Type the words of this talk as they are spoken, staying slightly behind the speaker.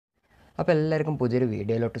അപ്പോൾ എല്ലാവർക്കും പുതിയൊരു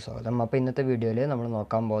വീഡിയോയിലോട്ട് സ്വാഗതം. അപ്പോൾ ഇന്നത്തെ വീഡിയോയിൽ നമ്മൾ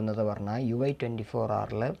നോക്കാൻ പോകുന്നത് പറഞ്ഞാൽ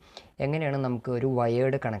ui24rൽ എങ്ങനെയാണ് നമുക്ക് ഒരു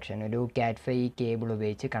വയേർഡ് കണക്ഷൻ, ഒരു Cat5 കേബിൾ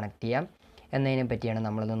ഉപയോഗിച്ച് കണക്ട് ചെയ്യാം എന്നതിനെ പറ്റിയാണ്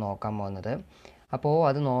നമ്മളിന്ന് നോക്കാൻ പോകുന്നത്. അപ്പോൾ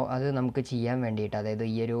അത് നമുക്ക് ചെയ്യാൻ വേണ്ടിയിട്ട്, അതായത്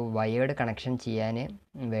ഈ ഒരു വയേർഡ് കണക്ഷൻ ചെയ്യാൻ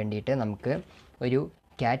വേണ്ടിയിട്ട് നമുക്ക് ഒരു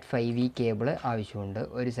Cat5 കേബിൾ ആവശ്യമുണ്ട്.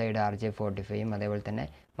 ഒരു സൈഡ് RJ45 അതേപോലെ തന്നെ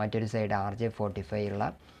മറ്റൊരു സൈഡ് RJ45 ഉള്ള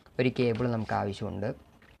ഒരു കേബിൾ നമുക്ക് ആവശ്യമുണ്ട്.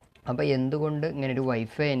 അപ്പോൾ എന്തുകൊണ്ട് ഇങ്ങനെ ഒരു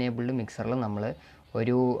വൈഫൈ എനേബിൾഡ് മിക്സറിൽ നമ്മൾ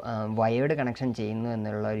ഒരു വയേർഡ് കണക്ഷൻ ചെയ്യുന്നു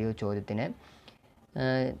എന്നുള്ള ഒരു ചോദ്യത്തിന്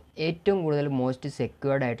ഏറ്റവും കൂടുതൽ മോസ്റ്റ്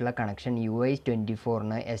സെക്യൂർഡ് ആയിട്ടുള്ള കണക്ഷൻ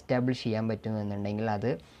ui24ന് എസ്റ്റാബ്ലിഷ് ചെയ്യാൻ പറ്റുമെന്നുണ്ടെങ്കിൽ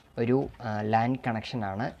അത് ഒരു ലാൻ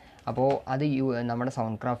കണക്ഷനാണ്. അപ്പോൾ അത് നമ്മുടെ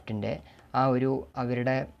സൗണ്ട് ക്രാഫ്റ്റിൻ്റെ ആ ഒരു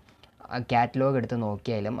അവരുടെ കാറ്റലോഗ് എടുത്ത്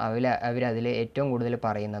നോക്കിയാലും അവരതിൽ ഏറ്റവും കൂടുതൽ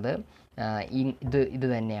പറയുന്നത് ഇത്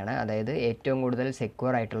തന്നെയാണ്. അതായത് ഏറ്റവും കൂടുതൽ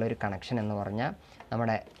സെക്യൂർ ആയിട്ടുള്ള ഒരു കണക്ഷൻ എന്ന് പറഞ്ഞാൽ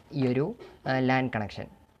നമ്മുടെ ഈ ഒരു ലാൻ കണക്ഷൻ.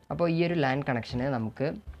 അപ്പോൾ ഈ ഒരു ലാൻ കണക്ഷന് നമുക്ക്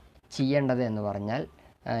ചെയ്യേണ്ടത് എന്ന് പറഞ്ഞാൽ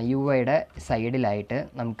യുഐയുടെ സൈഡിലായിട്ട്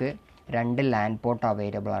നമുക്ക് 2 ലാൻ പോർട്ട്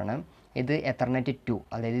അവൈലബിൾ ആണ്. ഇത് എത്തർനെറ്റ് 2,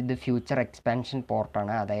 അതായത് ഇത് ഫ്യൂച്ചർ എക്സ്പാൻഷൻ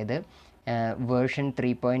പോർട്ടാണ്. അതായത് വേർഷൻ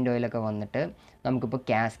 3.0 വന്നിട്ട് നമുക്കിപ്പോൾ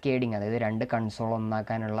കാസ്കേഡിങ്, അതായത് 2 കൺസോൾ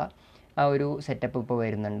ഒന്നാക്കാനുള്ള ആ ഒരു സെറ്റപ്പ് ഇപ്പോൾ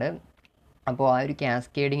വരുന്നുണ്ട്. അപ്പോൾ ആ ഒരു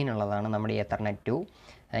കാസ്കേഡിങ്ങിനുള്ളതാണ് നമ്മുടെ എത്തർനെറ്റ് 2.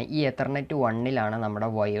 ഈ എത്തർനെറ്റ് 1ലാണ് നമ്മുടെ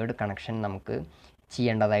വയേർഡ് കണക്ഷൻ നമുക്ക്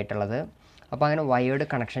ചെയ്യേണ്ടതായിട്ടുള്ളത്. അപ്പോൾ അങ്ങനെ വയേർഡ്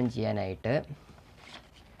കണക്ഷൻ ചെയ്യാനായിട്ട്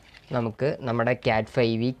നമുക്ക് നമ്മുടെ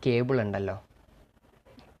Cat5 കേബിൾ ഉണ്ടല്ലോ,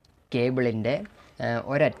 കേബിളിൻ്റെ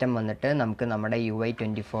ഒരറ്റം വന്നിട്ട് നമുക്ക് നമ്മുടെ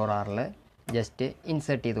ui24rൽ ജസ്റ്റ്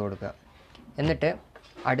ഇൻസേർട്ട് ചെയ്ത് കൊടുക്കുക. എന്നിട്ട്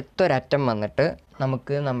അടുത്തൊരറ്റം വന്നിട്ട്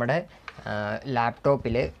നമുക്ക് നമ്മുടെ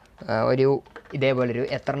ലാപ്ടോപ്പിൽ ഇതേപോലൊരു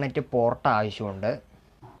എത്തർനെറ്റ് പോർട്ട് ആവശ്യമുണ്ട്.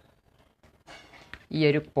 ഈ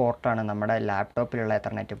ഒരു പോർട്ടാണ് നമ്മുടെ ലാപ്ടോപ്പിലുള്ള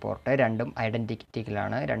എത്തർനെറ്റ് പോർട്ട്. രണ്ടും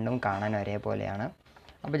ഐഡൻറ്റിറ്റിക്കലാണ്, രണ്ടും കാണാൻ ഒരേപോലെയാണ്.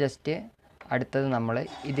 അപ്പോൾ ജസ്റ്റ് അടുത്തത് നമ്മൾ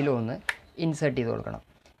ഇതിലൊന്ന് ഇൻസേർട്ട് ചെയ്ത് കൊടുക്കണം.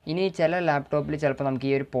 ഇനി ചില ലാപ്ടോപ്പിൽ ചിലപ്പോൾ നമുക്ക്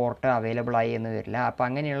ഈ ഒരു പോർട്ട് അവൈലബിൾ ആയി എന്ന് വരില്ല. അപ്പോൾ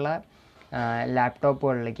അങ്ങനെയുള്ള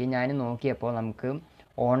ലാപ്ടോപ്പുകളിലേക്ക് ഞാൻ നോക്കിയപ്പോൾ നമുക്ക്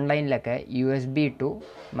ഓൺലൈനിലൊക്കെ USB ടു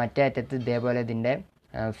മറ്റേ അറ്റത്ത് ഇതേപോലെ ഇതിൻ്റെ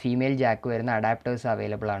ഫീമെയിൽ ജാക്ക് വരുന്ന അഡാപ്റ്റേഴ്സ്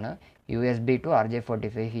അവൈലബിൾ ആണ്. USB to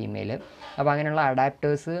RJ45 female. അപ്പോൾ അങ്ങനെയുള്ള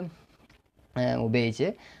അഡാപ്റ്റേഴ്സ് ഉപയോഗിച്ച്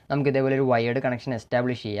നമുക്ക് ഇതേപോലെ ഒരു വയേർഡ് കണക്ഷൻ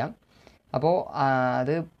എസ്റ്റാബ്ലിഷ് ചെയ്യാം. അപ്പോൾ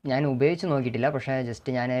അത് ഞാൻ ഉപയോഗിച്ച് നോക്കിയിട്ടില്ല, പക്ഷേ ജസ്റ്റ്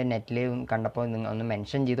ഞാൻ നെറ്റിൽ കണ്ടപ്പോൾ ഒന്ന്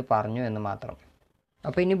മെൻഷൻ ചെയ്ത് പറഞ്ഞു എന്ന് മാത്രം.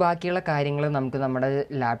 അപ്പോൾ ഇനി ബാക്കിയുള്ള കാര്യങ്ങൾ നമുക്ക് നമ്മുടെ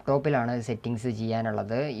ലാപ്ടോപ്പിലാണ് സെറ്റിങ്സ്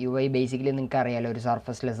ചെയ്യാനുള്ളത്. UI ബേസിക്കലി നിങ്ങൾക്ക് അറിയാലോ, ഒരു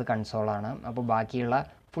സർഫസ്ലെസ് കൺസോളാണ്. അപ്പോൾ ബാക്കിയുള്ള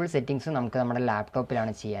ഫുൾ സെറ്റിങ്സ് നമുക്ക് നമ്മുടെ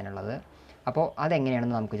ലാപ്ടോപ്പിലാണ് ചെയ്യാനുള്ളത്. അപ്പോൾ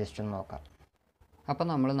അതെങ്ങനെയാണെന്ന് നമുക്ക് ജസ്റ്റ് ഒന്ന് നോക്കാം. അപ്പോൾ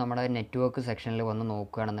നമ്മൾ നമ്മുടെ നെറ്റ്വർക്ക് സെക്ഷനിൽ വന്ന്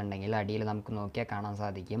നോക്കുകയാണെന്നുണ്ടെങ്കിൽ അടിയിൽ നമുക്ക് നോക്കിയാൽ കാണാൻ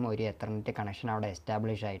സാധിക്കും ഒരു എത്തർനെറ്റ് കണക്ഷൻ അവിടെ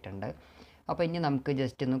എസ്റ്റാബ്ലിഷ് ആയിട്ടുണ്ട്. അപ്പോൾ ഇനി നമുക്ക്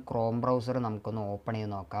ജസ്റ്റ് ഒന്ന് ക്രോം ബ്രൗസർ നമുക്കൊന്ന് ഓപ്പൺ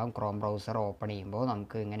ചെയ്ത് നോക്കാം. ക്രോം ബ്രൗസർ ഓപ്പൺ ചെയ്യുമ്പോൾ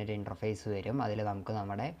നമുക്ക് ഇങ്ങനെ ഒരു ഇൻ്റർഫേസ് വരും. അതിൽ നമുക്ക്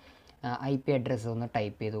നമ്മുടെ IP അഡ്രസ്സ് ഒന്ന്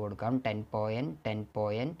ടൈപ്പ് ചെയ്ത് കൊടുക്കാം.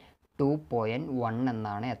 10.10.2.1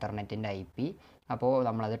 എന്നാണ് എത്തർനെറ്റിൻ്റെ IP. അപ്പോൾ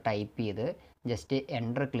നമ്മളത് ടൈപ്പ് ചെയ്ത് ജസ്റ്റ്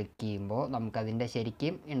എൻ്റർ ക്ലിക്ക് ചെയ്യുമ്പോൾ നമുക്കതിൻ്റെ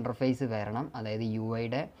ശരിക്കും ഇൻ്റർഫേസ് വരണം. അതായത്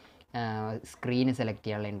യുഐയുടെ സ്ക്രീന് സെലക്ട്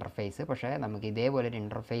ചെയ്യാനുള്ള ഇൻ്റർഫേസ്. പക്ഷേ നമുക്ക് ഇതേപോലൊരു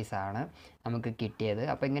ഇൻ്റർഫേസാണ് നമുക്ക് കിട്ടിയത്.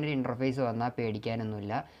 അപ്പോൾ ഇങ്ങനെ ഒരു ഇൻ്റർഫേസ് വന്നാൽ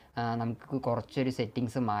പേടിക്കാനൊന്നുമില്ല. നമുക്ക് കുറച്ചൊരു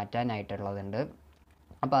സെറ്റിങ്സ് മാറ്റാനായിട്ടുള്ളതുണ്ട്.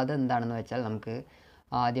 അപ്പോൾ അതെന്താണെന്ന് വെച്ചാൽ നമുക്ക്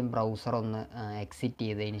ആദ്യം ബ്രൗസർ ഒന്ന് എക്സിറ്റ്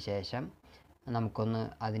ചെയ്തതിന് ശേഷം നമുക്കൊന്ന്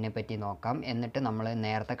അതിനെപ്പറ്റി നോക്കാം. എന്നിട്ട് നമ്മൾ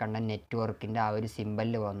നേരത്തെ കണ്ട നെറ്റ്വർക്കിൻ്റെ ആ ഒരു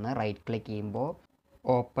സിമ്പലിൽ വന്ന് റൈറ്റ് ക്ലിക്ക് ചെയ്യുമ്പോൾ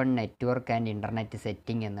open network and internet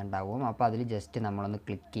setting എന്നുണ്ടാവും. അപ്പോൾ അതിൽ ജസ്റ്റ് നമ്മളൊന്ന്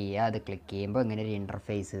ക്ലിക്ക് ചെയ്യുക. അത് ക്ലിക്ക് ചെയ്യുമ്പോൾ ഇങ്ങനെ ഒരു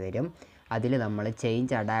ഇൻ്റർഫേസ് വരും. അതിൽ നമ്മൾ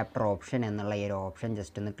ചേഞ്ച് അഡാപ്റ്റർ ഓപ്ഷൻ എന്നുള്ള ഈ ഒരു ഓപ്ഷൻ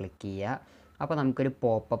ജസ്റ്റ് ഒന്ന് ക്ലിക്ക് ചെയ്യുക. അപ്പോൾ നമുക്കൊരു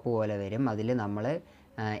പോപ്പപ്പ് പോലെ വരും. അതിൽ നമ്മൾ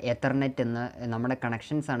എത്തർനെറ്റ് എന്ന നമ്മുടെ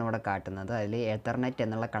കണക്ഷൻസാണ് ഇവിടെ കാട്ടുന്നത്. അതിൽ എത്തർനെറ്റ്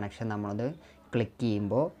എന്നുള്ള കണക്ഷൻ നമ്മളത് ക്ലിക്ക്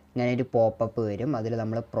ചെയ്യുമ്പോൾ ഇങ്ങനെ ഒരു പോപ്പപ്പ് വരും. അതിൽ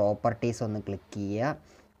നമ്മൾ പ്രോപ്പർട്ടീസ് ഒന്ന് ക്ലിക്ക് ചെയ്യുക.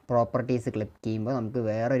 പ്രോപ്പർട്ടീസ് ക്ലിക്ക് ചെയ്യുമ്പോൾ നമുക്ക്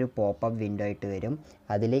വേറൊരു പോപ്പപ്പ് വിൻഡോ ആയിട്ട് വരും.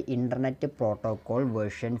 അതിൽ ഇൻ്റർനെറ്റ് പ്രോട്ടോക്കോൾ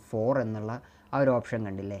വേർഷൻ 4 എന്നുള്ള ആ ഒരു ഓപ്ഷൻ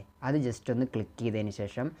കണ്ടില്ലേ, അത് ജസ്റ്റ് ഒന്ന് ക്ലിക്ക് ചെയ്തതിന്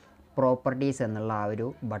ശേഷം പ്രോപ്പർട്ടീസ് എന്നുള്ള ആ ഒരു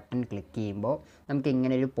ബട്ടൺ ക്ലിക്ക് ചെയ്യുമ്പോൾ നമുക്ക്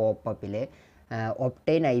ഇങ്ങനെ ഒരു പോപ്പപ്പിൽ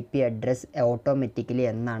ഒപ്റ്റെയിൻ IP അഡ്രസ് ഓട്ടോമാറ്റിക്കലി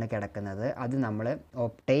എന്നാണ് കിടക്കുന്നത്. അത് നമ്മൾ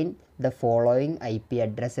obtain the following IP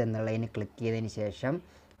address എന്നുള്ളതിന് ക്ലിക്ക് ചെയ്തതിന് ശേഷം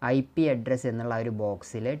IP അഡ്രസ് എന്നുള്ള ഒരു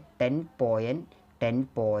ബോക്സിൽ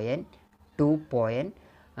 10.10.2.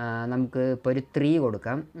 നമുക്ക് ഇപ്പോൾ ഒരു 3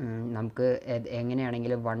 കൊടുക്കാം. നമുക്ക്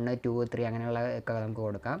എങ്ങനെയാണെങ്കിലും 1, 2, 3 അങ്ങനെയുള്ള ഒക്കെ നമുക്ക്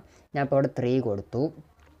കൊടുക്കാം. ഞാൻ ഇപ്പോൾ അവിടെ 3 കൊടുത്തു.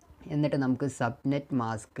 എന്നിട്ട് നമുക്ക് സബ്നെറ്റ്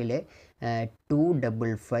മാസ്കിൽ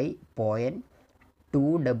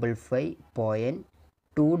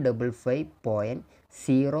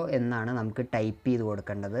 255.255.255.0 എന്നാണ് നമുക്ക് ടൈപ്പ് ചെയ്ത്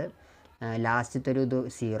കൊടുക്കേണ്ടത്. ലാസ്റ്റത്തെ ഒരു ഇത്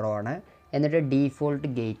 0 ആണ്. എന്നിട്ട് ഡീഫോൾട്ട്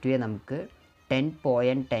ഗേറ്റ്വേ നമുക്ക്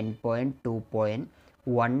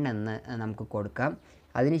 10.10.2.1 എന്ന് നമുക്ക് കൊടുക്കാം.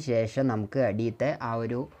 അതിനുശേഷം നമുക്ക് അടിയത്തെ ആ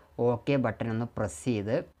ഒരു ഓക്കെ ബട്ടൺ ഒന്ന് പ്രസ്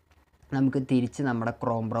ചെയ്ത് നമുക്ക് തിരിച്ച് നമ്മുടെ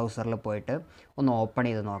ക്രോം ബ്രൗസറിൽ പോയിട്ട് ഒന്ന് ഓപ്പൺ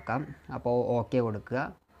ചെയ്ത് നോക്കാം. അപ്പോൾ ഓക്കെ കൊടുക്കുക.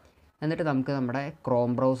 എന്നിട്ട് നമുക്ക് നമ്മുടെ ക്രോം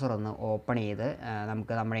ബ്രൗസർ ഒന്ന് ഓപ്പൺ ചെയ്ത്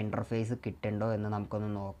നമുക്ക് നമ്മുടെ ഇൻ്റർഫേസ് കിട്ടുന്നുണ്ടോ എന്ന് നമുക്കൊന്ന്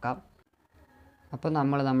നോക്കാം. അപ്പോൾ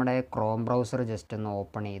നമ്മൾ നമ്മുടെ ക്രോം ബ്രൗസർ ജസ്റ്റ് ഒന്ന്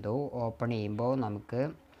ഓപ്പൺ ചെയ്തു. ഓപ്പൺ ചെയ്യുമ്പോൾ നമുക്ക്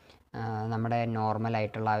നമ്മുടെ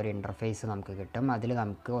നോർമലായിട്ടുള്ള ആ ഒരു ഇൻ്റർഫേസ് നമുക്ക് കിട്ടും. അതിൽ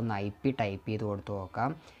നമുക്ക് ഒന്ന് IP ടൈപ്പ് ചെയ്ത് കൊടുത്ത് നോക്കാം.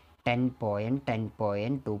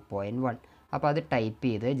 10.10.2.1. അപ്പോൾ അത് ടൈപ്പ്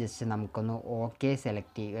ചെയ്ത് ജസ്റ്റ് നമുക്കൊന്ന് ഓക്കെ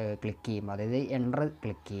ക്ലിക്ക് ചെയ്യുമ്പോൾ, അതായത് എൻ്റർ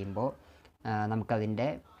ക്ലിക്ക് ചെയ്യുമ്പോൾ നമുക്കതിൻ്റെ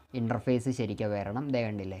ഇൻ്റർഫേസ് ശരിക്കും വരണം. ദേ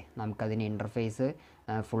കണ്ടില്ലേ, നമുക്കതിന് ഇൻ്റർഫേസ്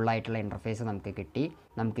ഫുള്ളായിട്ടുള്ള ഇൻ്റർഫേസ് നമുക്ക് കിട്ടി.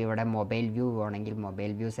 നമുക്കിവിടെ മൊബൈൽ വ്യൂ വേണമെങ്കിൽ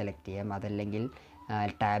മൊബൈൽ വ്യൂ സെലക്ട് ചെയ്യാം, അതല്ലെങ്കിൽ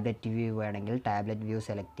ടാബ്ലറ്റ് വ്യൂ വേണമെങ്കിൽ ടാബ്ലറ്റ് വ്യൂ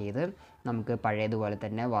സെലക്ട് ചെയ്ത് നമുക്ക് പഴയതുപോലെ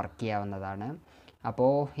തന്നെ വർക്ക് ചെയ്യാവുന്നതാണ്.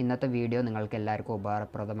 അപ്പോൾ ഇന്നത്തെ വീഡിയോ നിങ്ങൾക്ക് എല്ലാവർക്കും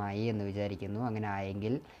ഉപകാരപ്രദമായി എന്ന് വിചാരിക്കുന്നു. അങ്ങനെ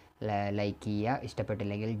ആയെങ്കിൽ ലൈക്ക് ചെയ്യുക,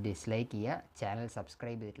 ഇഷ്ടപ്പെട്ടില്ലെങ്കിൽ ഡിസ്ലൈക്ക് ചെയ്യുക, ചാനൽ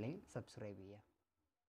സബ്സ്ക്രൈബ് ചെയ്തിട്ടില്ലെങ്കിൽ സബ്സ്ക്രൈബ് ചെയ്യുക.